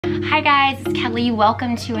Hi guys, it's Kelly.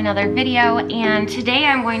 Welcome to another video, and today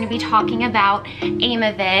I'm going to be talking about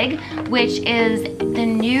Aimovig, which is the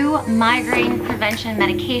new migraine prevention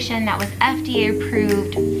medication that was FDA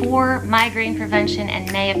approved for migraine prevention in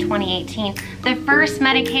May of 2018. The first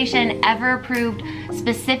medication ever approved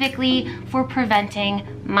specifically for preventing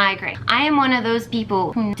migraine. I am one of those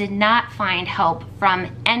people who did not find help from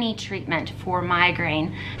any treatment for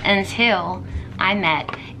migraine until I met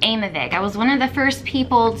Aimovig. I was one of the first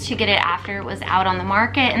people to get it after it was out on the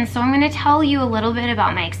market, and so I'm going to tell you a little bit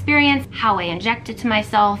about my experience, how I inject it to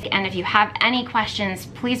myself, and if you have any questions,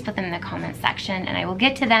 please put them in the comment section and I will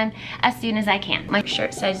get to them as soon as I can. My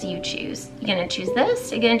shirt says you choose. You're gonna choose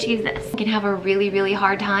this, you're gonna choose this. You can have a really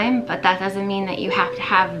hard time, but that doesn't mean that you have to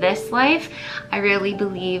have this life. I really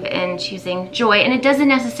believe in choosing joy, and it doesn't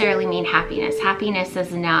necessarily mean happiness. Happiness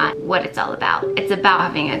is not what it's all about. It's about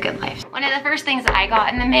having a good life. One of the first things that I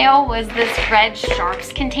got in the mail was this red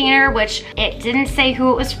sharps container, which it didn't say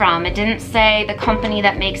who it was from. It didn't say the company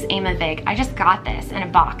that makes Aimovig. I just got this in a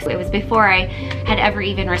box. It was before I had ever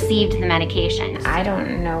even received the medication. I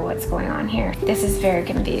don't know what's going on here. This is very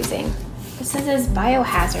confusing. This says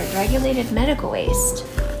biohazard, regulated medical waste.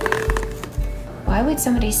 Why would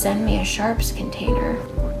somebody send me a sharps container?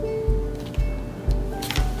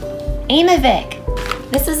 Aimovig.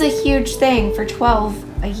 This is a huge thing for $12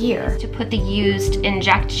 a year to put the used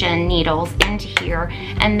injection needles into here,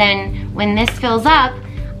 and then when this fills up,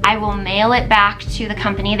 I will mail it back to the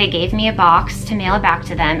company. They gave me a box to mail it back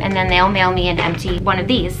to them, and then they'll mail me an empty one of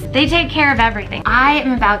these. They take care of everything. I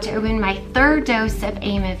am about to open my third dose of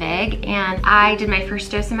Aimovig, and I did my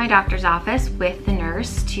first dose in my doctor's office with the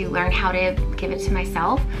nurse to learn how to give it to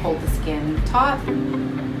myself. Hold the skin taut,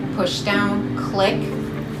 push down, click.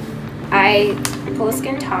 I pull the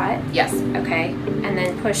skin taut. Yes. Okay, and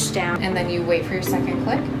then push down. And then you wait for your second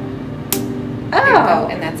click. Oh. There you go,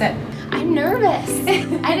 and that's it. I'm nervous.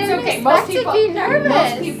 I didn't expect Most people, to be nervous.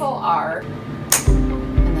 Most people are.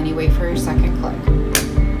 And then you wait for your second click.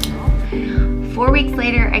 4 weeks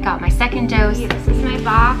later, I got my second dose. This is my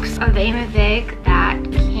box of Aimovig that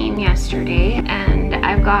came yesterday, and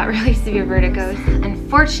I've got really severe vertigo.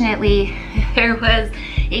 Unfortunately, there was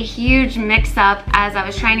a huge mix-up as I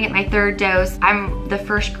was trying to get my third dose. I'm the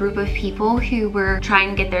first group of people who were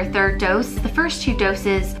trying to get their third dose. The first 2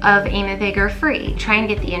 doses of Aimovig are free. Trying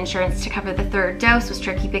to get the insurance to cover the third dose was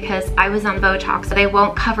tricky because I was on Botox, but they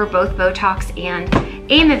won't cover both Botox and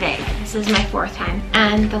Aimovig. This is my 4th time.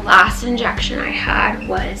 And the last injection I had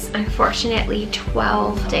was unfortunately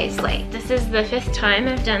 12 days late. This is the 5th time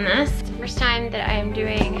I've done this. First time that I am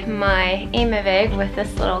doing my Aimovig with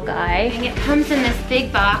this little guy. And it comes in this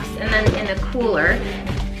big box and then in a cooler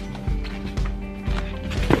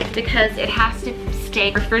because it has to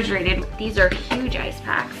stay refrigerated. These are huge ice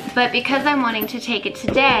packs. But because I'm wanting to take it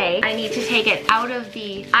today, I need to take it out of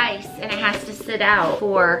the ice and it has to sit out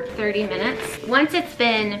for 30 minutes. Once it's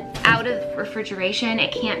been out of refrigeration,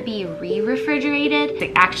 it can't be re-refrigerated.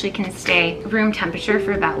 It actually can stay room temperature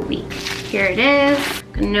for about a week. Here it is.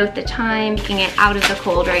 I'm gonna note the time, taking it out of the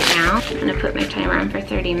cold right now. I'm gonna put my timer on for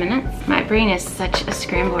 30 minutes. My brain is such a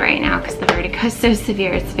scramble right now because the vertigo is so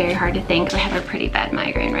severe, it's very hard to think. I have a pretty bad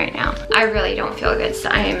migraine right now. I really don't feel good, so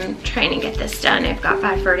I am trying to get this done. I've got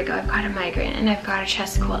bad vertigo, I've got a migraine, and I've got a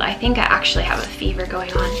chest cold. I think I actually have a fever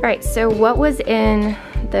going on. All right, so what was in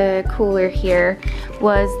the cooler here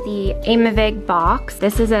was the Aimovig box.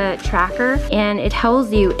 This is a tracker, and it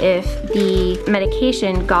tells you if the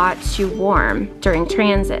medication got too warm during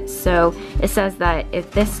transit. So it says that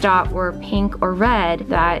if this dot were pink or red,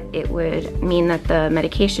 that it would mean that the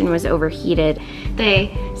medication was overheated.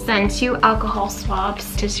 They send 2 alcohol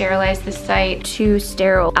swabs to sterilize the site, 2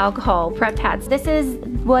 sterile alcohol prep pads. This is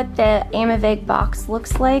what the Aimovig box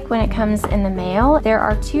looks like when it comes in the mail. There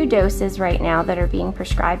are 2 doses right now that are being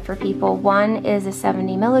prescribed for people. One is a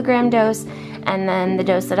 70 milligram dose, and then the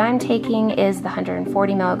dose that I'm taking is the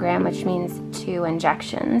 140 milligram, which means 2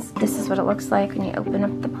 injections. This is what it looks like when you open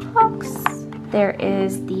up the box. There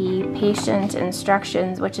is the patient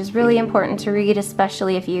instructions, which is really important to read,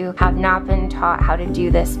 especially if you have not been taught how to do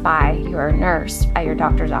this by your nurse at your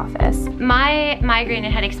doctor's office. My migraine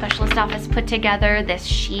and headache specialist office put together this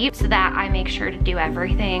sheet so that I make sure to do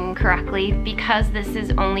everything correctly. Because this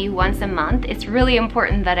is only once a month, it's really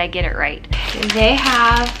important that I get it right. They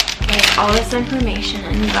have take all this information,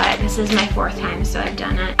 but this is my 4th time, so I've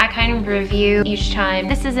done it. I kind of review each time.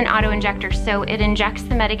 This is an auto-injector, so it injects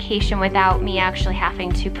the medication without me actually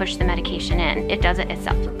having to push the medication in. It does it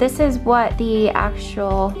itself. This is what the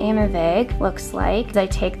actual Aimovig looks like. I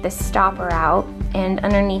take this stopper out, and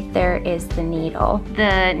underneath there is the needle.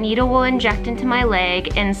 The needle will inject into my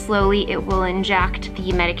leg, and slowly it will inject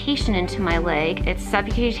the medication into my leg. It's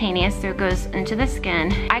subcutaneous, so it goes into the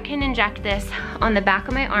skin. I can inject this on the back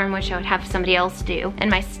of my arm, which I would have somebody else do, in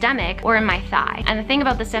my stomach or in my thigh. And the thing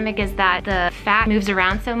about the stomach is that the fat moves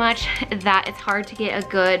around so much that it's hard to get a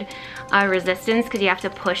good resistance, because you have to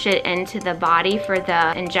push it into the body for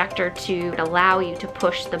the injector to allow you to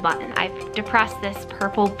push the button. I've depressed this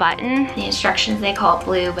purple button. The instructions, they call it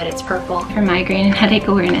blue, but it's purple for migraine and headache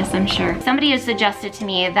awareness, I'm sure. Somebody has suggested to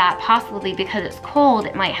me that possibly because it's cold,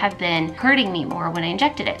 it might have been hurting me more when I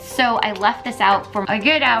injected it. So I left this out for a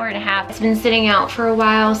good hour and a half. It's been sitting out for a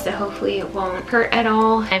while, so hopefully it won't hurt at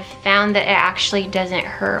all. I've found that it actually doesn't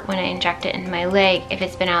hurt when I inject it in my leg if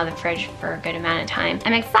it's been out of the fridge for a good amount of time.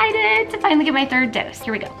 I'm excited to finally get my 3rd dose.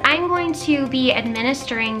 Here we go. I'm going to be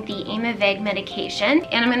administering the Aimovig medication,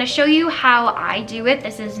 and I'm gonna show you how I do it.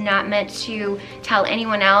 This is not meant to tell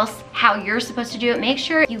anyone else how you're supposed to do it. Make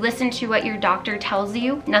sure you listen to what your doctor tells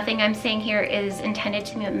you. Nothing I'm saying here is intended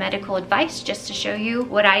to be medical advice, just to show you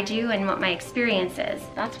what I do and what my experience is.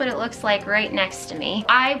 That's what it looks like right next to me.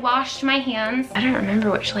 I washed my hands. I don't remember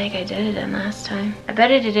which leg I did it in last time. I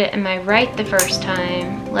bet I did it in my right the 1st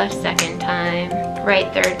time, left 2nd time,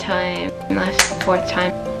 right 3rd time, left 4th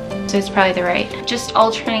time. So it's probably the right. Just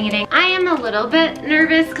alternating. I am a little bit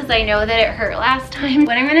nervous because I know that it hurt last time.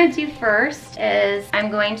 What I'm gonna do first is I'm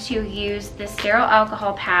going to use the sterile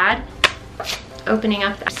alcohol pad, opening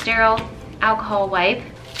up the sterile alcohol wipe.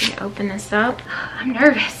 Open this up. I'm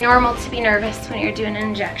nervous. Normal to be nervous when you're doing an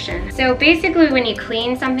injection. So basically when you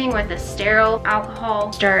clean something with a sterile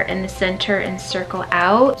alcohol, start in the center and circle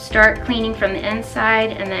out. Start cleaning from the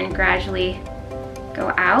inside and then gradually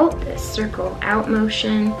go out. This circle out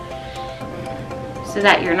motion so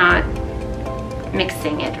that you're not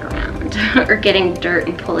mixing it around or getting dirt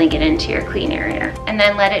and pulling it into your clean area. And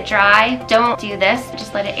then let it dry. Don't do this,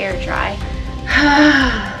 just let it air dry.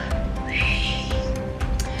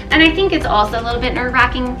 And I think it's also a little bit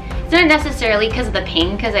nerve-wracking. It's not necessarily because of the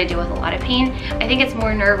pain, because I deal with a lot of pain. I think it's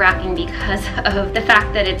more nerve-wracking because of the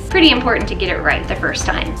fact that it's pretty important to get it right the 1st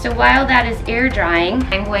time. So while that is air drying,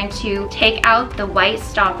 I'm going to take out the white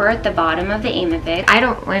stopper at the bottom of the Aimovig. I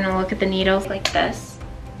don't want to look at the needles like this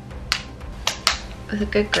with a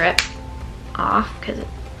good grip off, because it's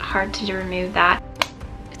hard to remove that.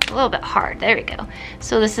 A little bit hard. There we go.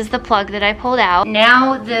 So this is the plug that I pulled out.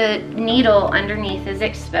 Now the needle underneath is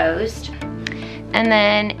exposed. And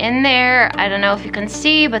then in there, I don't know if you can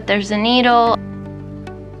see, but there's a needle.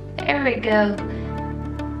 There we go.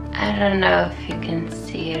 I don't know if you can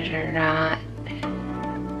see it or not,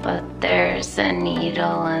 but there's a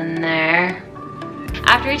needle in there.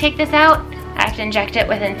 After I take this out, I have to inject it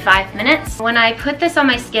within 5 minutes. When I put this on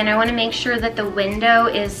my skin, I want to make sure that the window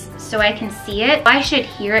is so I can see it. I should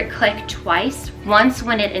hear it click twice, once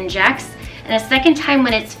when it injects, and a 2nd time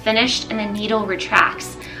when it's finished and the needle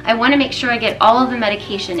retracts. I want to make sure I get all of the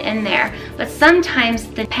medication in there, but sometimes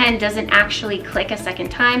the pen doesn't actually click a 2nd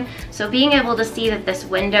time, so being able to see that this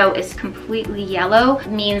window is completely yellow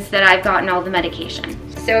means that I've gotten all the medication.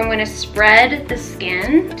 So I'm going to spread the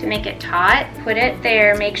skin to make it taut, put it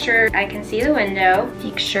there, make sure I can see the window,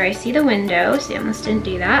 make sure I see the window, see I almost didn't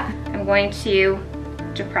do that. I'm going to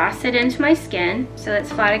depress it into my skin so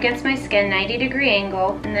it's flat against my skin, 90-degree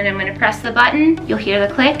angle, and then I'm going to press the button. You'll hear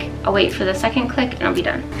the click. I'll wait for the 2nd click and I'll be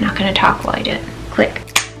done. I'm not going to talk while I do it. Click.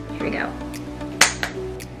 Here we go.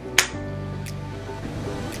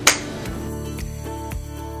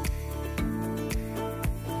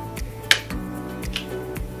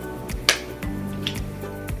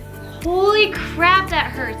 Holy crap,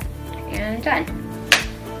 that hurts. And I'm done.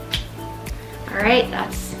 All right,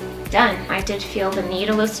 that's done. I did feel the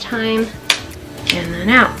needle this time, and then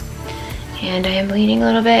out. And I am bleeding a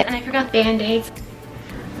little bit, and I forgot Band-Aids.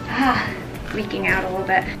 Leaking out a little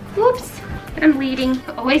bit. Whoops, I'm bleeding.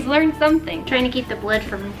 Always learn something. Trying to keep the blood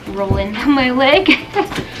from rolling down my leg.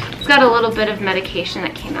 It's got a little bit of medication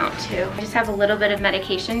that came out too. I just have a little bit of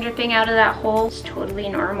medication dripping out of that hole. It's totally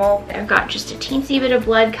normal. I've got just a teensy bit of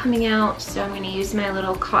blood coming out, so I'm gonna use my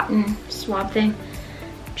little cotton swab thing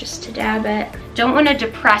just to dab it. Don't want to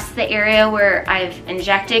depress the area where I've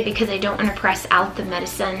injected because I don't want to press out the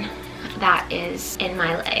medicine that is in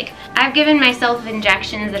my leg. I've given myself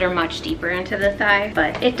injections that are much deeper into the thigh,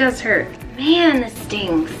 but it does hurt. Man, this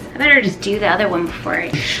stings. I better just do the other one before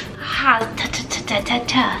I...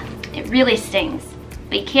 It really stings,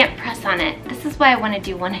 but you can't press on it. This is why I want to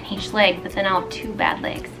do one in each leg, but then I'll have 2 bad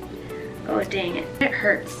legs. Oh, dang it. It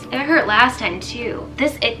hurts. It hurt last time too.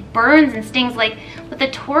 It burns and stings like with the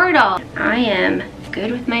Toradol. I am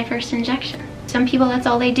good with my first injection. Some people, that's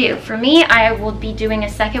all they do. For me, I will be doing a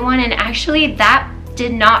second one, and actually that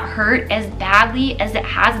did not hurt as badly as it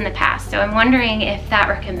has in the past. So I'm wondering if that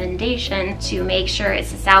recommendation to make sure it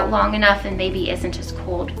sits out long enough and maybe isn't as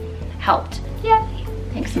cold helped. Yeah.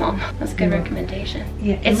 Thanks, Mom. That's a good recommendation.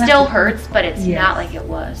 Yeah, it still hurts, but it's not like it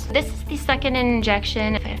was. This is the second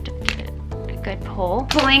injection. If I have to give it a good pull.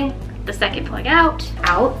 Pulling the second plug out.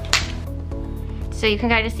 So you can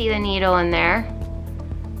kind of see the needle in there.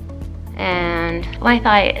 And my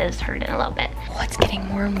thigh is hurting a little bit. Oh, it's getting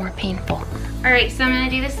more and more painful. All right, so I'm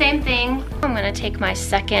gonna do the same thing. I'm gonna take my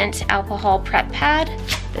second alcohol prep pad,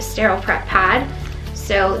 the sterile prep pad.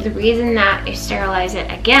 So the reason that I sterilize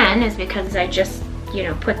it again is because I just, you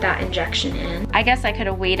know, put that injection in. I guess I could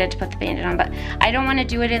have waited to put the Band-Aid on, but I don't want to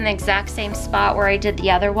do it in the exact same spot where I did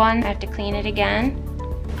the other one. I have to clean it again.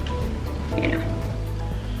 You know,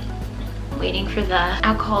 waiting for the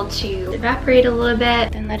alcohol to evaporate a little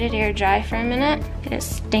bit, then let it air dry for a minute. It is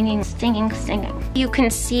stinging, stinging, stinging. You can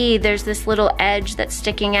see there's this little edge that's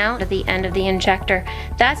sticking out at the end of the injector.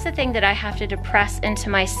 That's the thing that I have to depress into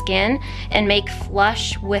my skin and make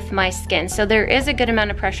flush with my skin. So there is a good amount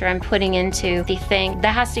of pressure I'm putting into the thing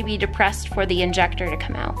that has to be depressed for the injector to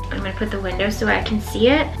come out. I'm gonna put the window so I can see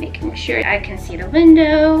it, making sure I can see the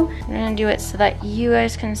window. I'm gonna do it so that you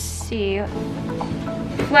guys can see.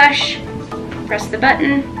 Flush. Press the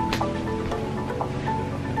button.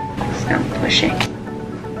 Stop pushing.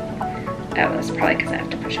 Oh, that's probably because I have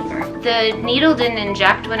to push it more. The needle didn't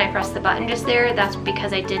inject when I pressed the button just there. That's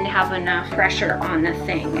because I didn't have enough pressure on the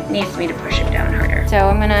thing. It needs me to push it down harder. So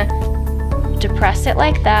I'm gonna depress it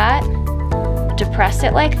like that, depress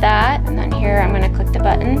it like that, and then here I'm gonna click the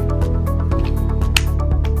button.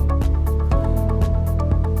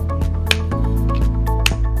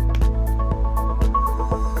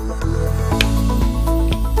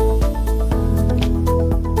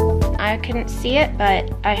 I couldn't see it,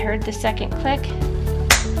 but I heard the second click.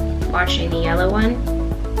 Watching the yellow one.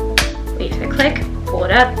 Wait for the click, pull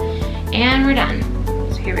it up, and we're done.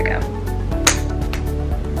 So here we go.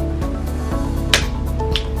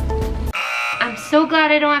 I'm so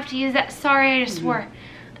glad I don't have to use that. Sorry, I just swore.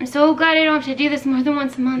 I'm so glad I don't have to do this more than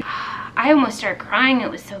once a month. I almost started crying,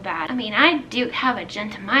 it was so bad. I mean, I do have a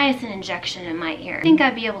gentamicin injection in my ear. I think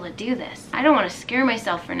I'd be able to do this. I don't want to scare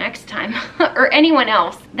myself for next time, or anyone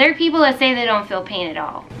else. There are people that say they don't feel pain at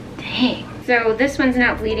all. Dang. So this one's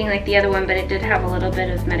not bleeding like the other one, but it did have a little bit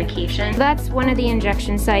of medication. That's one of the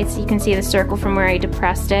injection sites. You can see the circle from where I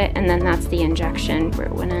depressed it, and then that's the injection where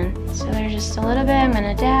it went in. So there's just a little bit, I'm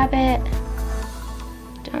gonna dab it.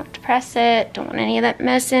 Don't depress it, don't want any of that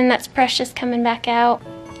medicine that's precious coming back out.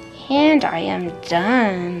 And I am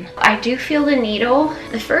done. I do feel the needle.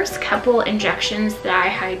 The first couple injections that I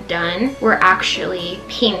had done were actually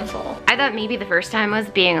painful. I thought maybe the first time I was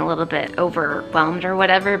being a little bit overwhelmed or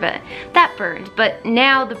whatever, but that burned. But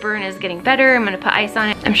now the burn is getting better. I'm gonna put ice on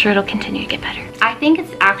it. I'm sure it'll continue to get better. I think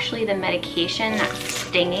it's actually the medication that's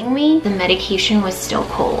stinging me. The medication was still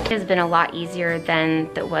cold. It has been a lot easier than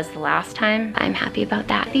it was the last time. I'm happy about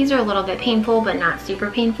that. These are a little bit painful, but not super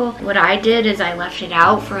painful. What I did is I left it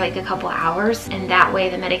out for like a couple hours, and that way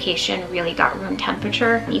the medication really got room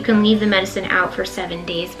temperature. You can leave the medicine out for 7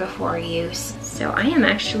 days before use. So I am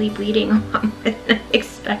actually bleeding a lot more than I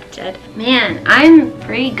expected. Man, I'm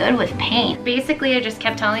pretty good with pain. Basically, I just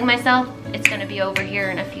kept telling myself it's gonna be over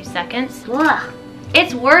here in a few seconds. Ugh.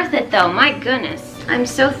 It's worth it though, my goodness. I'm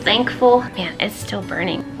so thankful. Man, it's still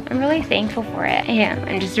burning. I'm really thankful for it. I am.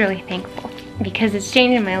 I'm just really thankful because it's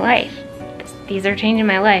changing my life. These are changing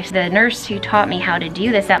my life. The nurse who taught me how to do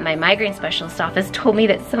this at my migraine specialist office told me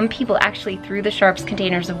that some people actually threw the sharps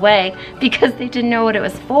containers away because they didn't know what it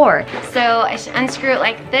was for. So I should unscrew it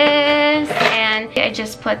like this, and I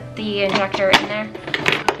just put the injector in there.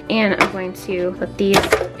 And I'm going to put these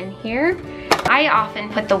in here. I often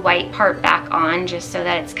put the white part back on just so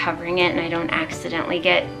that it's covering it and I don't accidentally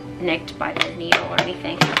get nicked by the needle or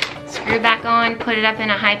anything. Screw it back on, put it up in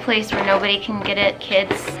a high place where nobody can get it,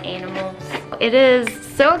 kids, animals. It is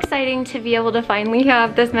so exciting to be able to finally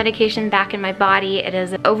have this medication back in my body. It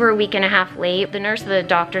is over a week and a half late. The nurse at the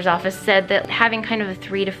doctor's office said that having kind of a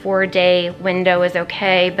 3 to 4 day window is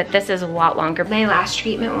okay, but this is a lot longer. My last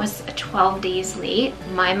treatment was 12 days late.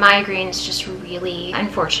 My migraines just really,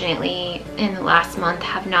 unfortunately, in the last month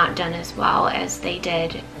have not done as well as they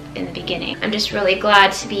did in the beginning. I'm just really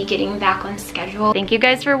glad to be getting back on schedule. Thank you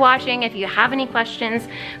guys for watching. If you have any questions,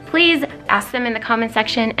 please Ask them in the comment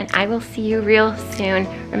section, and I will see you real soon.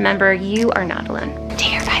 Remember, you are not alone.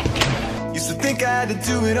 Take care, bye. Used to think I had to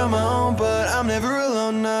do it on my own, but I'm never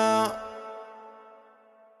alone now.